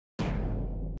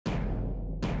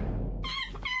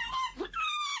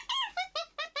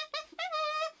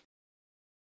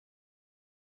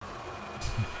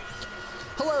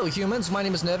Hello humans, my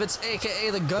name is Nevets,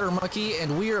 aka the Gutter Monkey,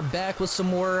 and we are back with some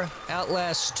more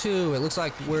Outlast 2. It looks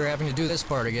like we're having to do this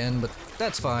part again, but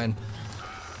that's fine.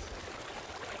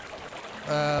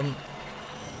 Oh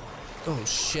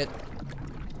shit.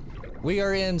 We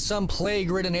are in some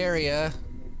plague-ridden area.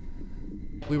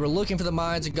 We were looking for the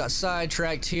mines and got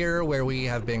sidetracked here, where we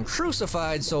have been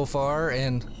crucified so far,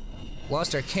 and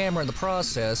lost our camera in the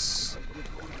process.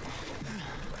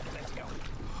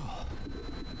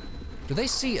 Do they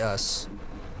see us?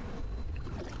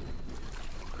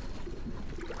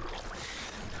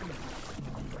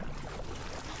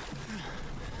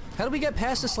 How did we get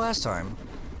past this last time?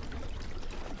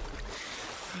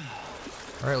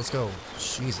 Alright, let's go.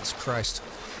 Jesus Christ.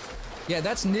 Yeah,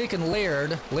 that's Nick and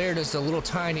Laird. Laird is the little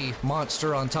tiny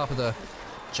monster on top of the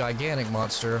gigantic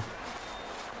monster.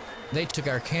 They took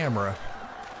our camera.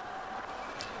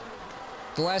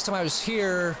 The last time I was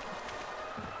here,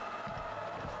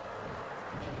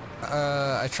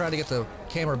 I tried to get the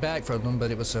camera back from them,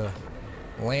 but it was a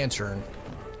lantern.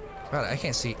 God, I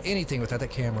can't see anything without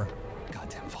that camera.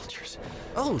 Goddamn vultures.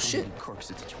 Oh shit!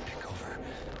 Corpses did you pick over?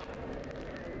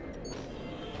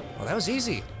 Well, that was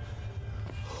easy.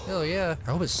 Hell yeah!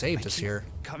 I hope it saved us here.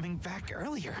 Coming back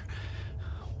earlier.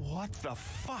 What the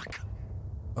fuck?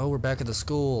 Oh, we're back at the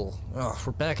school. Oh,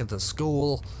 we're back at the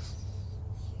school.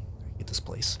 Get this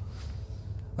place.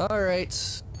 All right.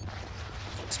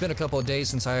 It's been a couple of days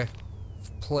since I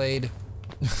played.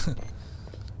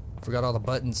 Forgot all the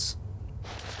buttons.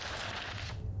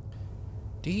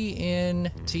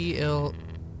 DNTL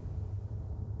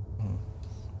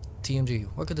TMG.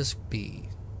 What could this be?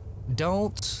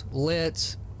 Don't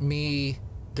let me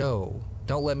go.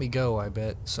 Don't let me go, I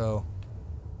bet. So.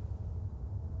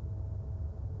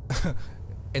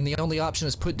 And the only option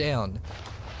is put down.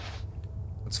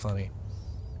 That's funny.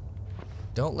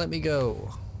 Don't let me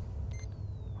go.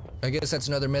 I guess that's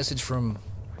another message from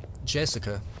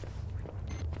Jessica.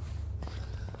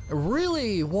 I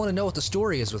really want to know what the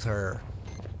story is with her.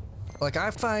 Like, I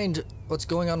find what's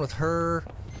going on with her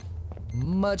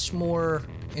much more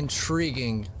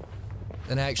intriguing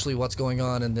than actually what's going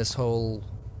on in this whole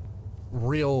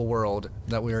real world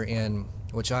that we're in,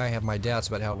 which I have my doubts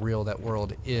about how real that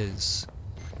world is.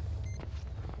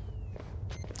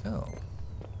 Oh.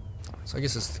 So I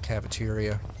guess it's the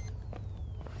cafeteria.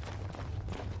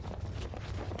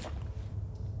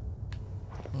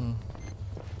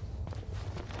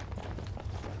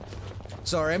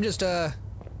 Sorry, I'm just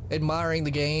admiring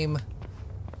the game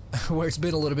where it's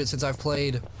been a little bit since I've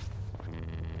played.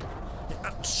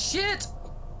 Shit!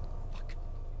 Fuck.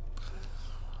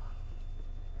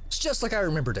 It's just like I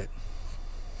remembered it.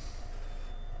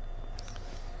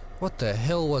 What the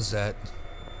hell was that?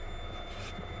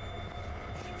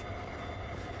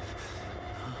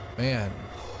 Man.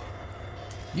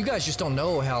 You guys just don't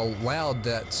know how loud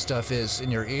that stuff is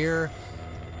in your ear.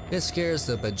 It scares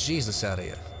the bejesus out of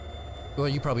you. Well,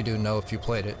 you probably do know if you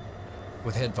played it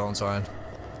with headphones on.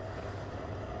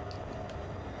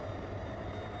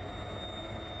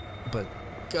 But,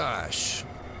 gosh.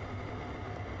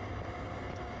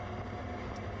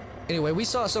 Anyway, we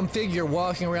saw some figure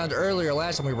walking around earlier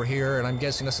last time we were here, and I'm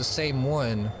guessing that's the same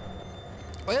one.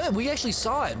 Oh, yeah, we actually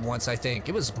saw it once, I think.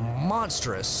 It was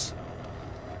monstrous.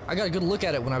 I got a good look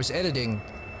at it when I was editing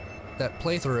that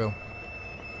playthrough.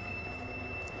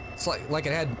 It's like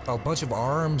it had a bunch of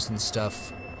arms and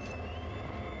stuff.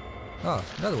 Oh,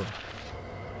 another one.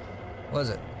 What is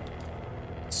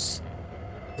it?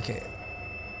 Okay.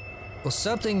 Well,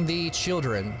 something the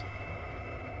children.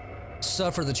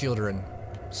 Suffer the children.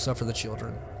 Suffer the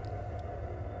children.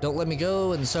 Don't let me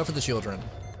go and suffer the children.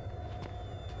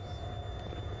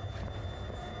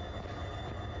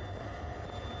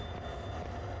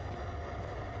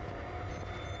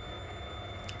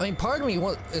 I mean, part of me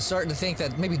is starting to think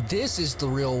that maybe this is the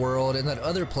real world and that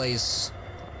other place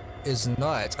is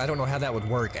not. I don't know how that would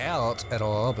work out at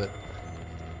all, but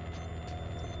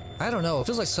I don't know. It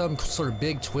feels like some sort of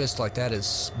big twist like that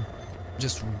is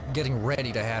just getting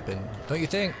ready to happen. Don't you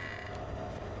think?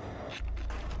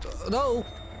 No!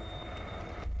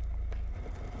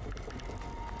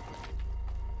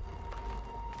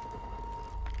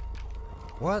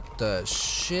 What the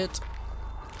shit?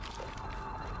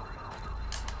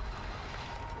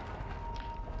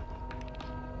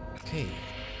 Okay.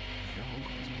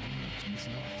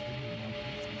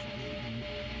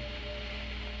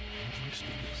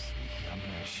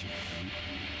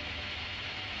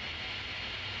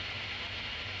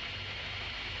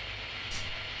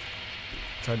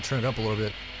 Try to turn it up a little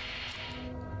bit.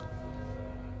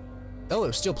 Oh, it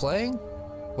was still playing?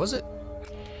 Was it?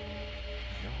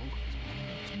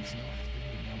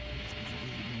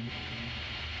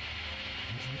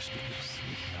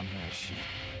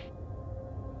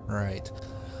 Right.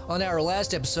 On our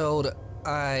last episode,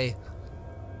 I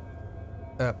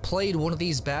played one of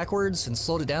these backwards and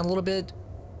slowed it down a little bit,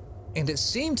 and it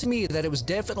seemed to me that it was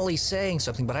definitely saying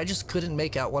something, but I just couldn't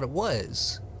make out what it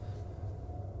was.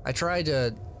 I tried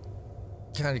to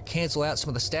kind of cancel out some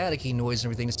of the staticky noise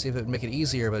and everything to see if it would make it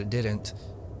easier, but it didn't.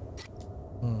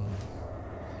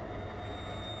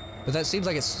 But that seems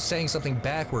like it's saying something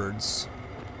backwards.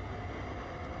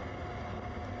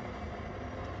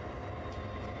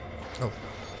 Oh.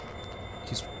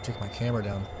 Just take my camera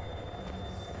down.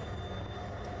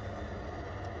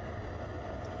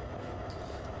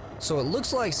 So it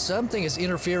looks like something is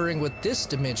interfering with this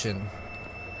dimension.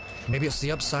 Maybe it's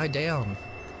the upside down.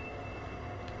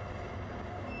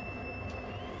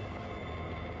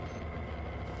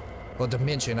 Well,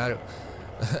 dimension, I don't...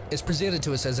 It's presented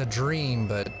to us as a dream,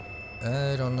 but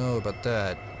I don't know about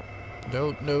that.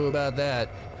 Don't know about that.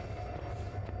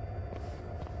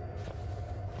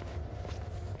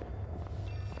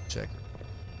 Check.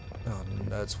 Oh,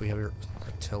 nuts, we have a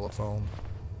telephone.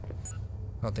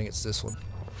 I don't think it's this one.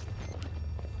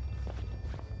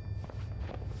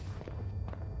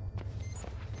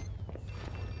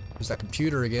 There's that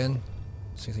computer again.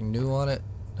 Is anything new on it?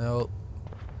 Nope.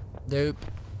 Nope.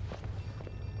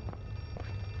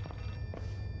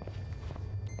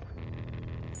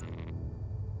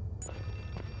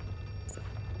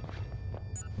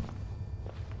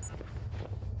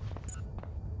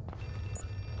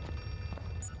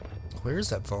 Where's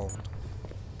that phone?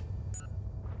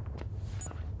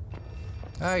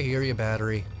 I hear you,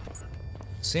 battery.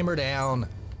 Simmer down.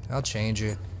 I'll change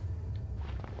you.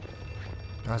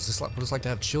 God, is this like what it's like to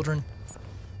have children?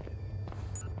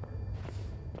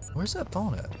 Where's that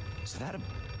phone at? Is that a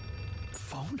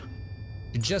phone?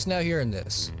 You're just now hearing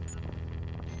this.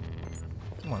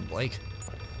 Come on, Blake.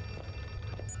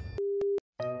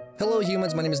 Hello,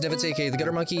 humans. My name is Nevets, aka the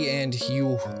Gutter Monkey, and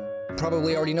you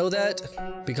probably already know that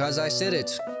because I said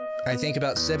it, I think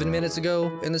about 7 minutes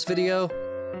ago in this video.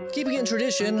 Keeping it in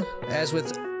tradition, as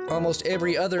with almost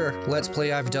every other Let's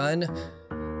Play I've done,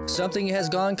 something has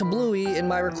gone kablooey in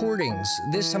my recordings.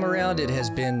 This time around it has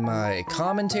been my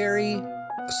commentary,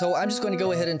 so I'm just going to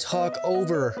go ahead and talk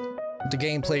over the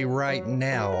gameplay right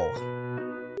now.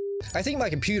 I think my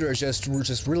computer is just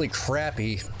really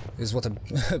crappy, is what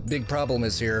the big problem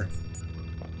is here.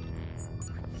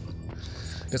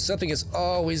 Because something is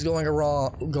always going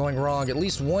wrong at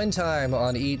least one time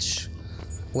on each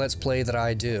Let's Play that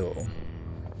I do.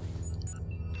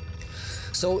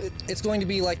 So it's going to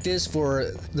be like this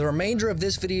for the remainder of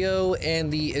this video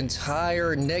and the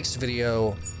entire next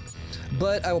video,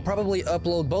 but I will probably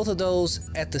upload both of those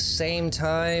at the same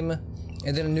time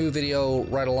and then a new video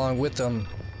right along with them,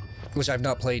 which I've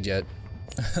not played yet.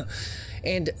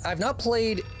 And I've not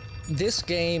played this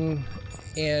game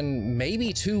in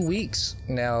maybe 2 weeks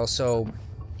now, so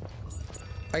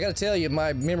I gotta tell you,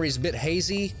 my memory's a bit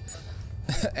hazy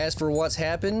as for what's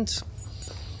happened,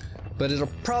 but it'll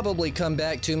probably come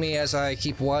back to me as I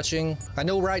keep watching. I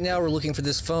know right now we're looking for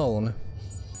this phone.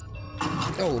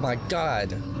 Oh my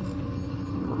god.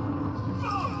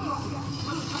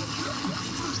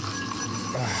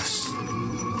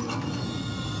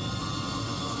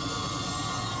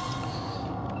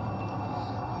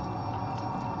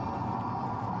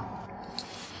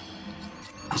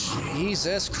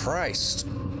 Jesus Christ.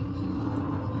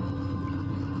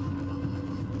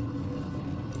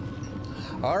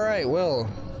 Alright, well,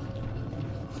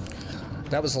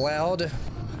 that was loud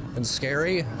and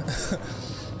scary.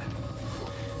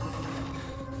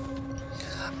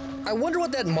 I wonder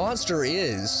what that monster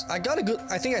is. I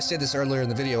think I said this earlier in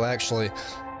the video actually,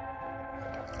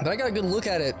 but I got a good look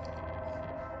at it.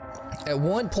 At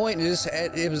one point it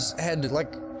had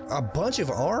like a bunch of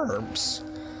arms.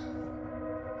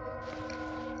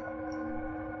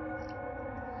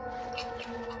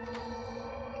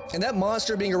 And that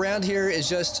monster being around here is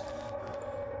just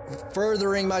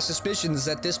furthering my suspicions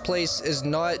that this place is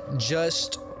not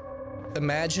just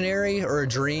imaginary or a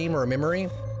dream or a memory.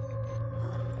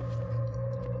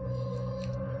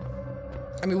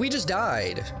 I mean, we just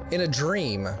died in a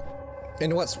dream,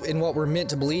 in what we're meant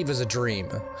to believe is a dream.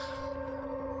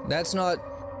 That's not,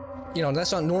 you know,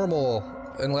 that's not normal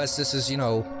unless this is, you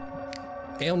know,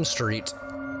 Elm Street.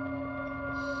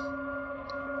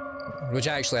 Which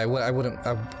actually, I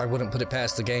wouldn't put it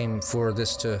past the game for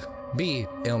this to be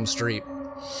Elm Street.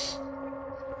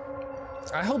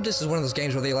 I hope this is one of those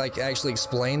games where they like actually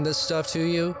explain this stuff to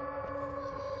you,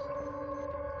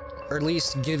 or at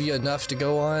least give you enough to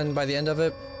go on by the end of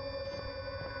it.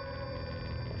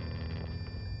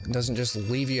 It doesn't just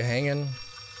leave you hanging,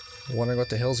 wondering what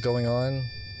the hell's going on.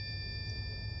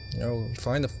 You know,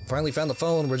 finally found the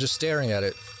phone. We're just staring at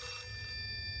it.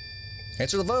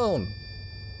 Answer the phone.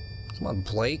 Come on,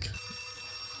 Blake.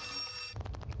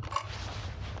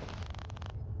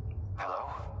 Hello?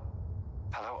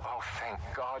 Hello? Oh, thank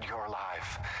God you're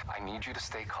alive. I need you to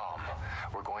stay calm.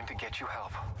 We're going to get you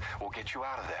help. We'll get you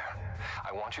out of there.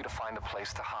 I want you to find a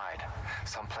place to hide.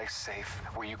 Someplace safe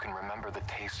where you can remember the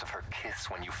taste of her kiss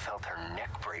when you felt her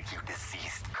neck break, you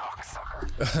diseased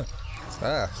cocksucker.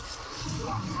 Ah.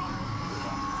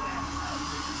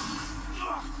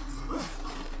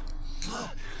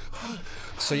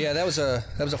 So yeah, that was a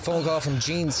phone call from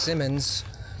Gene Simmons.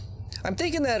 I'm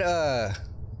thinking that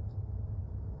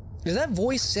does that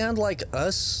voice sound like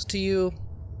us to you?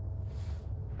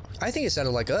 I think it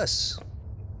sounded like us.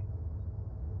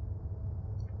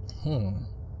 And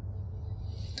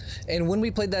when we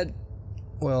played that,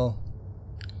 well,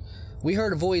 we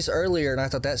heard a voice earlier and I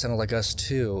thought that sounded like us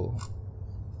too.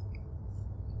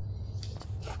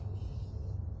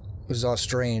 It was all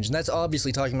strange. And that's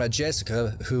obviously talking about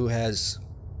Jessica, who has,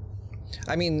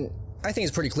 I mean, I think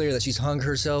it's pretty clear that she's hung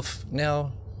herself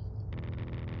now.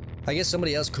 I guess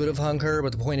somebody else could have hung her,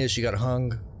 but the point is she got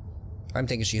hung. I'm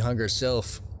thinking she hung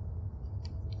herself.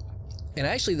 And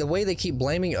actually, the way they keep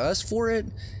blaming us for it,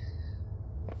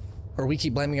 or we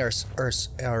keep blaming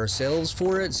ourselves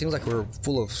for it, seems like we're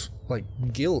full of, like,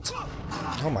 guilt.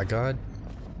 Oh my god.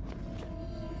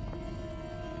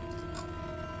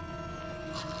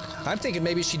 I'm thinking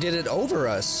maybe she did it over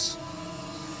us.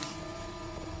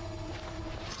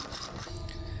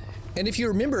 And if you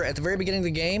remember, at the very beginning of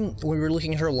the game, when we were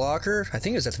looking at her locker, I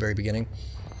think it was at the very beginning,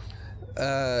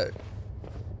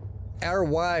 our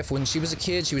wife, when she was a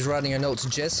kid, she was writing a note to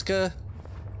Jessica,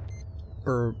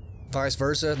 or vice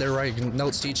versa. They were writing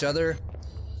notes to each other,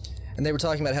 and they were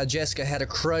talking about how Jessica had a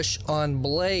crush on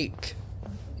Blake,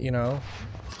 you know.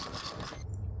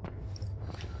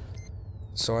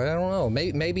 So I don't know,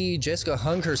 maybe Jessica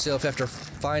hung herself after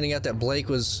finding out that Blake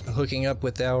was hooking up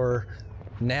with our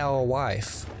now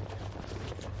wife.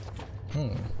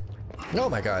 Oh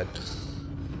my god.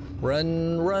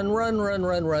 Run, run, run, run,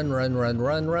 run, run, run, run,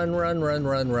 run, run, run, run,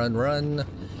 run, run, run.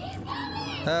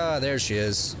 Ah, there she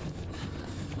is.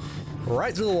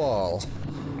 Right through the wall.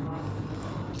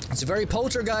 It's a very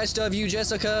poltergeist of you,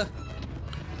 Jessica.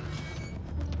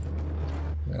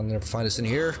 I'll never find us in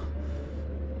here.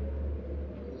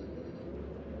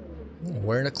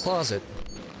 We're in a closet.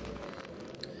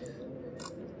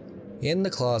 In the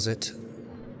closet,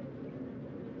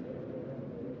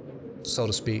 so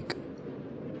to speak.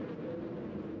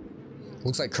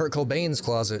 Looks like Kurt Cobain's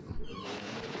closet.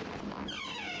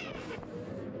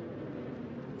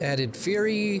 Added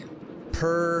Fury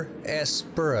per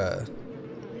aspera.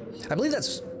 I believe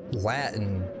that's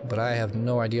Latin, but I have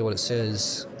no idea what it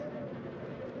says.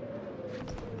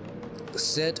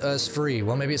 Set us free.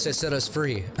 Well, maybe it says set us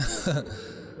free.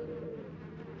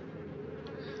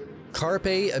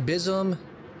 Carpe Abyssum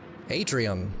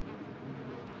Atrium.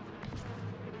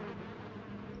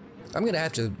 I'm gonna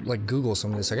have to, like, Google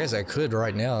some of this. I guess I could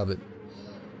right now, but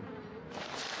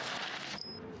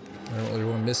I don't really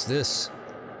want to miss this.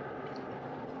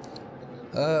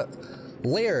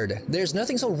 Laird, there's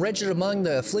nothing so wretched among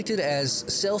the afflicted as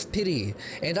self-pity,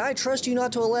 and I trust you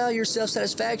not to allow your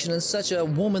self-satisfaction in such a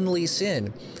womanly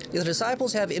sin. If the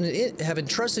disciples have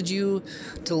entrusted you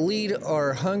to lead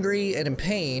are hungry and in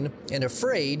pain and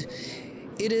afraid,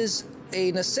 it is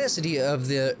a necessity of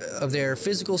their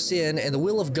physical sin and the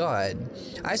will of God.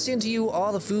 I send to you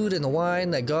all the food and the wine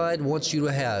that God wants you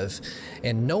to have,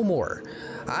 and no more.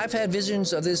 I've had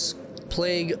visions of this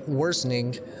plague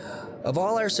worsening, of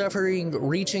all our suffering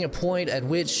reaching a point at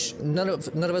which none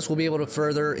of us will be able to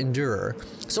further endure.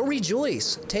 So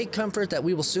rejoice, take comfort that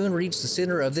we will soon reach the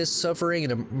center of this suffering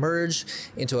and emerge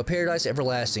into a paradise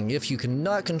everlasting. If you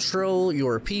cannot control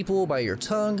your people by your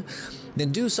tongue,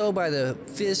 then do so by the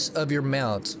fist of your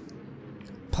mount.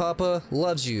 Papa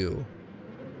loves you.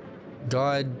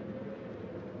 God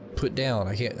put down.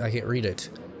 I can't read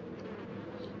it.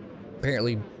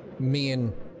 Apparently me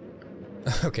and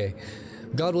okay.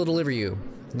 God will deliver you.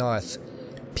 Noth.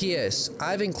 P.S.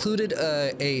 I've included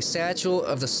a satchel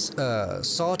of the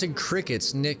salted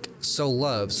crickets Nick so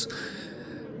loves.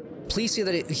 Please see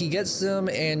that he gets them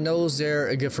and knows they're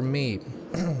a gift from me.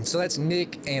 So that's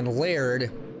Nick and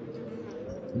Laird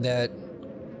that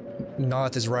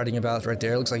Noth is writing about right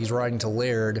there. It looks like he's writing to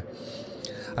Laird.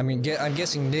 I mean, I'm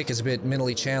guessing Nick is a bit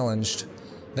mentally challenged.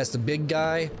 That's the big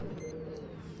guy,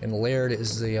 and Laird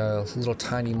is the little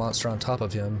tiny monster on top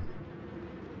of him.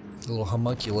 A little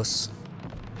homunculus.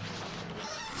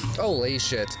 Holy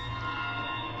shit.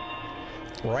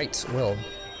 Right, well.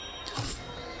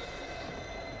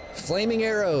 Flaming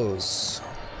arrows.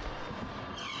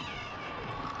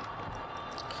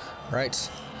 Right.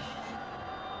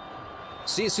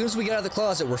 See, as soon as we get out of the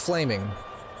closet, we're flaming.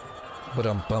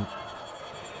 Bump.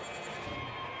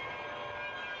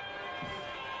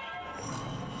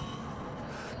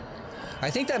 I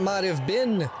think that might have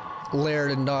been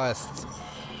Laird and Nick.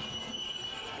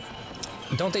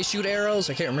 Don't they shoot arrows?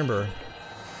 I can't remember.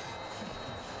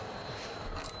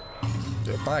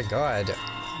 By God.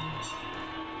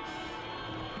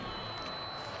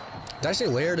 Did I say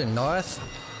Laird and Nick?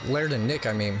 Laird and Nick,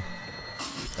 I mean.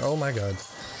 Oh my God.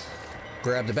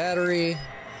 Grab the battery.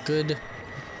 Good.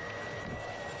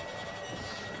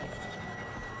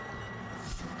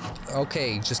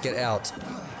 Okay, just get out.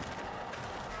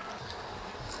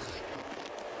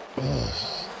 Ugh.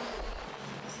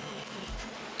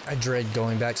 I dread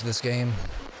going back to this game.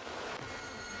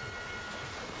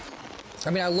 I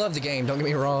mean, I love the game, don't get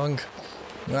me wrong.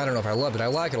 I don't know if I love it. I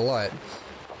like it a lot.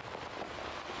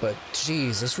 But,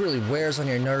 geez, this really wears on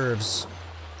your nerves.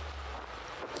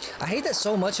 I hate that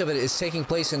so much of it is taking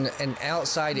place in an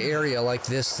outside area like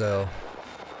this, though.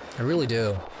 I really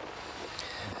do.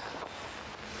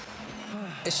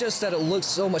 It's just that it looks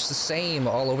so much the same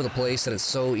all over the place that it's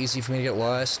so easy for me to get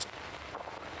lost.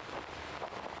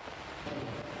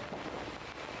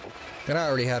 And I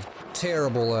already have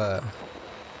terrible,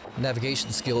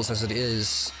 navigation skills as it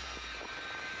is.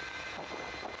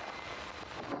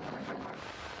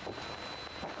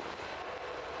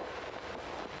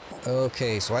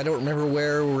 Okay, so I don't remember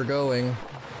where we're going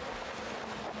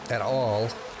at all.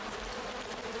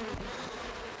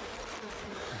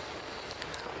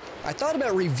 I thought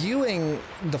about reviewing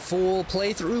the full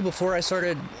playthrough before I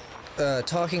started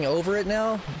talking over it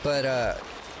now, but I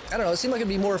don't know, it seemed like it'd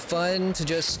be more fun to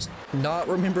just not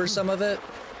remember some of it.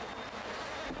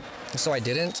 So I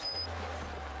didn't.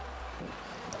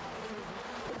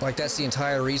 Like, that's the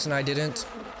entire reason I didn't.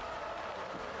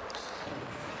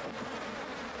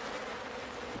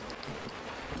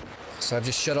 So I've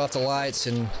just shut off the lights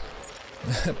and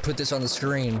put this on the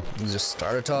screen and just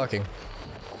started talking.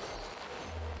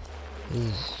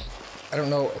 Ooh. I don't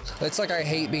know. It's like I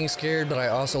hate being scared, but I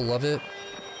also love it.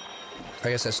 I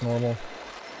guess that's normal.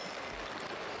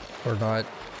 Or not.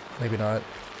 Maybe not.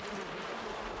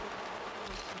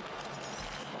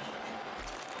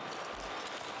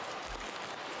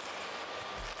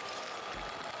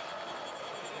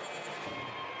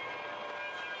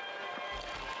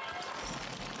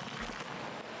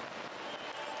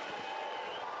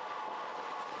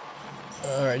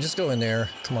 Alright, just go in there.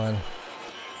 Come on.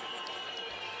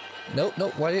 Nope,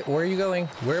 nope. Where are you going?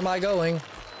 Where am I going?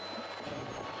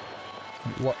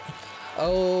 What?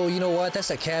 Oh, you know what? That's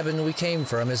that cabin we came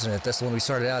from, isn't it? That's the one we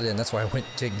started out in. That's why I went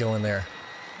to go in there.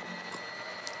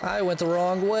 I went the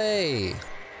wrong way.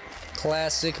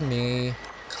 Classic me.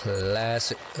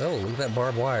 Classic. Oh, look at that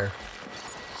barbed wire.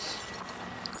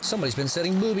 Somebody's been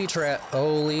setting booby trap.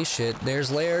 Holy shit.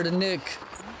 There's Laird and Nick.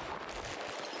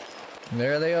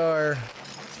 There they are.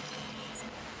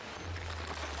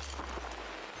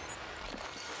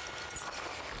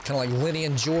 Kind of like Lenny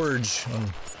and George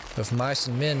of Mice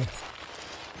and Men.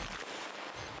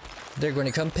 They're going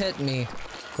to come pet me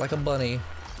like a bunny.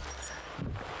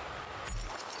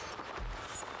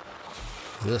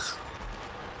 Ugh.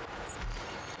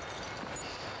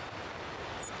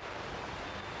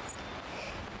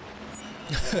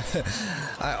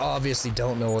 I obviously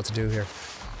don't know what to do here.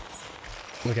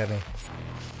 Look at me.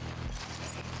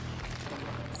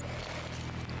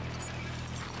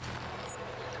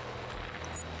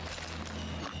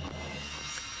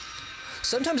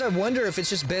 Sometimes I wonder if it's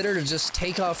just better to just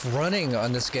take off running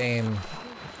on this game.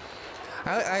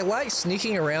 I like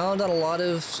sneaking around on a lot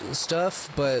of stuff,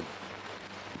 but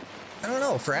I don't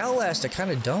know. For Outlast, I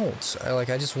kind of don't. I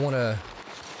just want to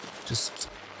just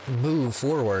move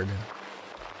forward.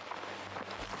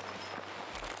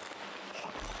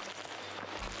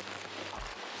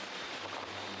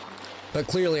 But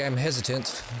clearly, I'm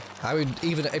hesitant. I would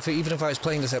even if I was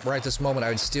playing this at right this moment, I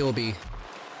would still be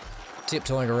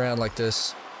tiptoeing around like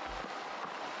this.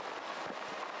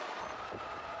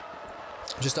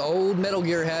 Just the old Metal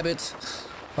Gear habit.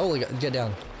 Holy God, get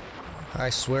down. I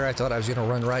swear I thought I was gonna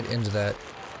run right into that.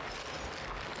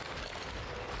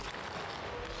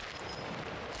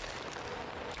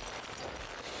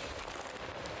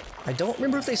 I don't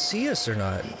remember if they see us or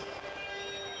not.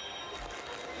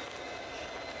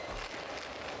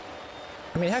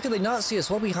 I mean, how could they not see us?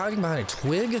 What are we hiding behind a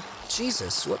twig?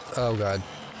 Jesus, what? Oh God.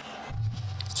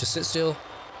 Just sit still.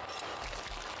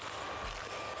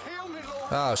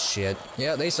 Oh shit.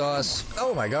 Yeah, they saw us.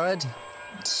 Oh my God.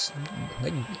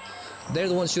 They're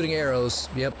the ones shooting arrows.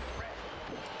 Yep.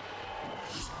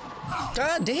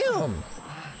 God damn!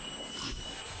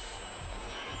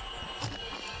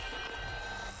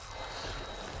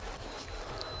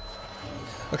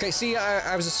 Okay, see,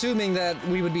 I was assuming that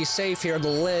we would be safe here on the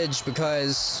ledge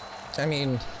because, I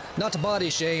mean, not to body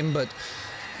shame, but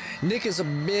Nick is a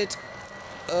bit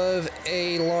of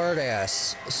a lard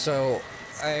ass, so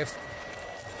I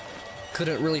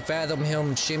couldn't really fathom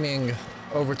him shimmying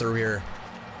over through here.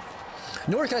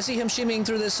 Nor can I see him shimmying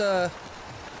through this,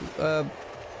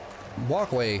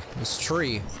 walkway, this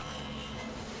tree.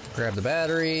 Grab the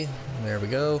battery, there we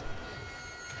go.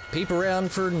 Peep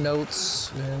around for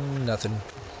notes, and nothing.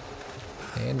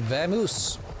 And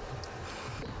vamoose.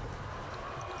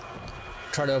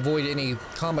 Try to avoid any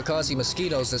kamikaze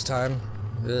mosquitoes this time.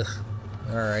 Ugh.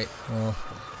 Alright, well,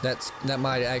 that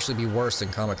might actually be worse than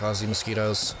kamikaze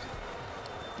mosquitoes.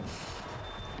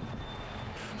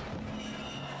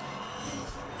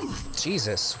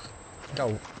 Jesus.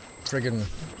 Got friggin'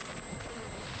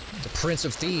 the Prince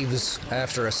of Thieves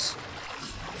after us.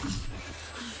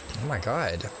 Oh my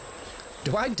god.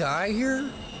 Do I die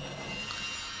here?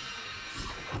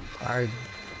 I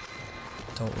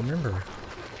don't remember.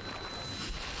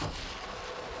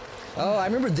 Oh, I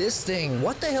remember this thing.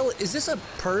 What the hell? Is this a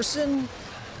person?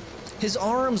 His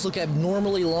arms look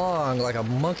abnormally long, like a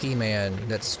monkey man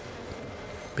that's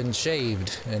been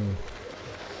shaved and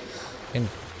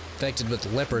infected with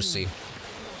leprosy.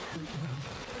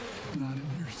 Not in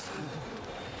your cell.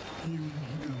 You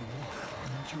need to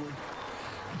enjoy.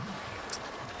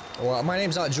 Well, my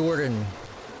name's not Jordan.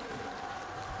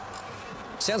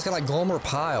 Sounds kind of like Gomer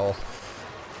Pyle.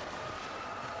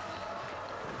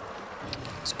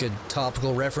 It's a good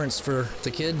topical reference for the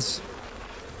kids.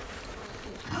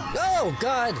 Oh,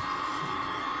 God!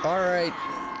 Alright.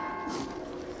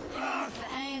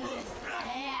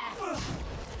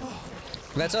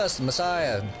 That's us, the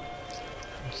Messiah.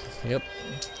 Yep.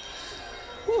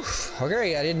 Whew.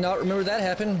 Okay, I did not remember that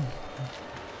happened.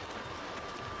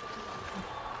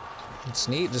 It's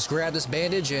neat. Just grab this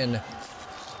bandage and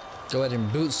go ahead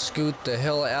and boot scoot the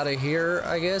hell out of here,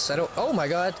 I guess. I don't... Oh my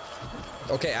god!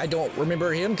 Okay, I don't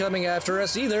remember him coming after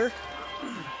us either.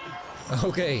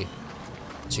 Okay.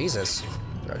 Jesus.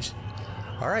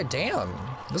 Alright, damn.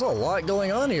 There's a lot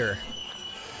going on here.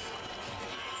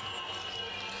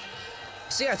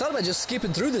 See, I thought about just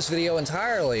skipping through this video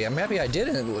entirely. I'm happy I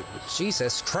didn't.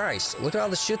 Jesus Christ. Look at all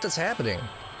the shit that's happening.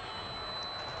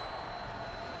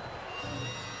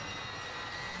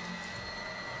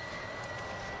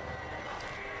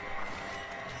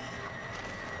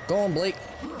 Go on, Blake.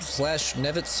 Slash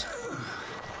Nevets.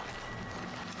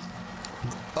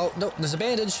 Oh, no, there's a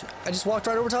bandage. I just walked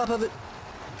right over top of it.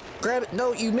 Grab it.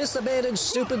 No, you missed the bandage,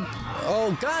 stupid.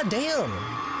 Oh, god damn.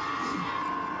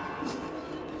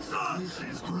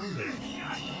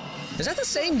 Is that the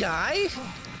same guy?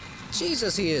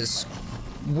 Jesus, he is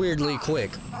weirdly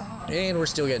quick. And we're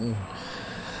still getting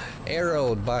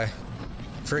arrowed by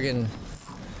friggin'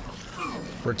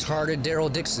 retarded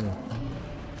Daryl Dixon.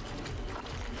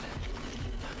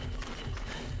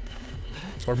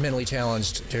 Or mentally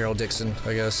challenged Daryl Dixon,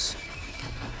 I guess.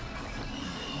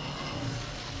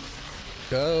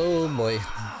 Oh boy.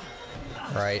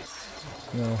 Right.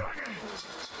 No.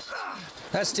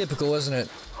 That's typical, isn't it?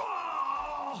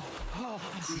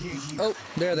 Oh,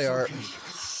 there they are.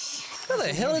 How the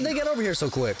hell did they get over here so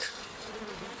quick?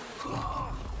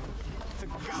 The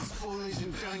gospel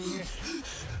isn't done yet.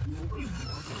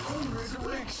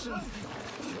 Resurrection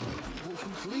will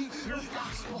complete your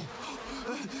gospel.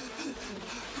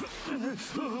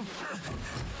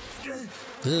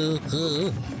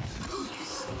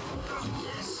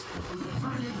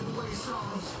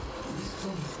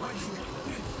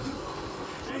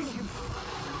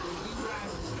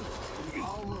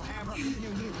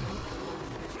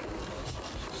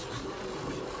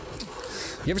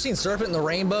 You ever seen Serpent in the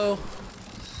Rainbow?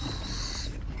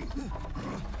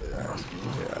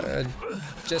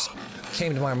 Just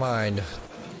came to my mind.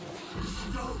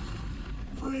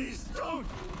 Please don't.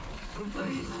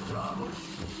 Please don't.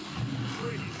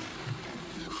 Please.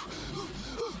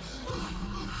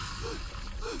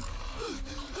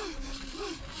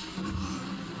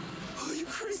 Oh, you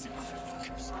crazy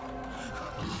motherfuckers.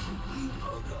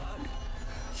 Oh, God.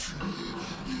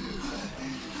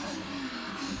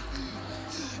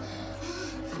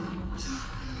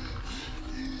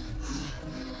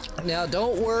 Now,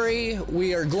 don't worry,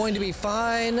 we are going to be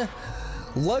fine.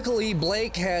 Luckily,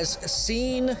 Blake has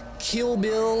seen Kill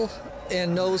Bill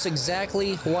and knows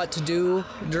exactly what to do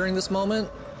during this moment.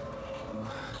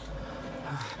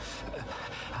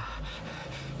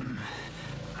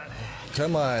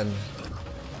 Come on.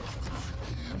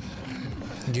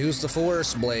 Use the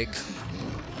Force, Blake.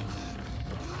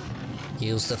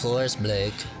 Use the force,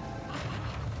 Blake.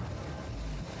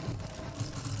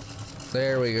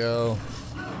 There we go.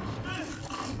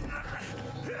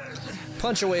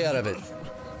 Punch your way out of it.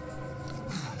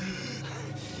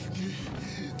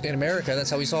 In America, that's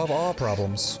how we solve all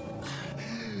problems.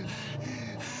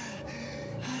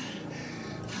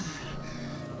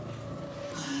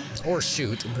 Or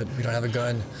shoot, but we don't have a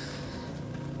gun.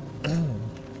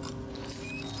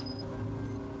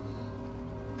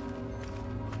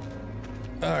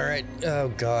 Alright, oh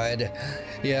god.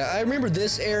 Yeah, I remember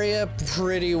this area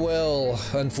pretty well,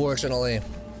 unfortunately.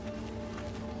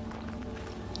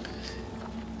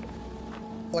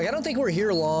 Like, I don't think we're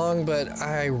here long, but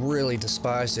I really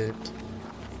despised it.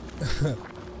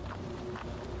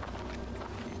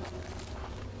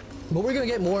 But we're gonna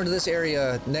get more into this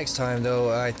area next time,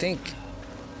 though. I think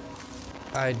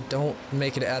I don't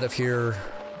make it out of here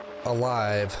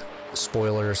alive.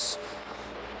 Spoilers.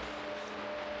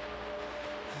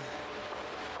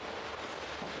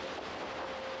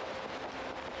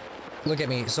 Look at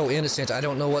me, so innocent. I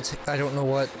don't know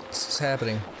what's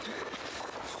happening.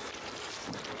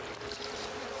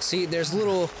 See, there's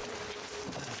little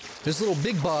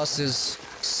big bosses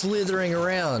slithering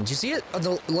around. You see it on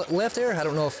the left there? I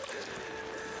don't know if.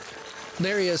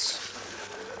 There he is.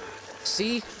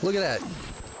 See? Look at that.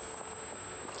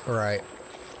 All right.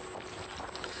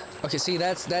 Okay, see,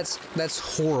 that's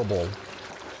horrible.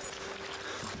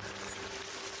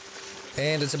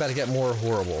 And it's about to get more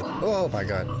horrible. Oh my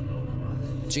god.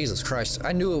 Jesus Christ.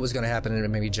 I knew it was going to happen and it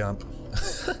made me jump.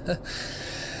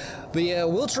 But yeah,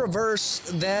 we'll traverse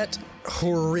that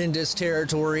horrendous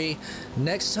territory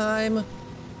next time.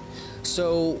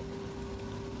 So,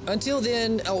 until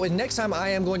then, oh, and next time I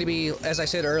am going to be, as I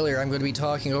said earlier, I'm going to be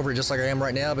talking over it just like I am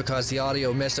right now because the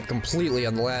audio messed up completely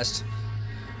on the last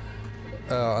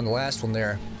one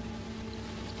there.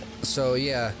 So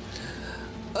yeah.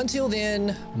 Until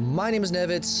then, my name is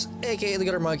Nevets, aka the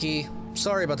Gutter Monkey.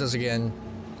 Sorry about this again.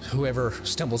 Whoever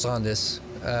stumbles on this.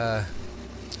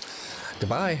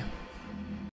 Goodbye.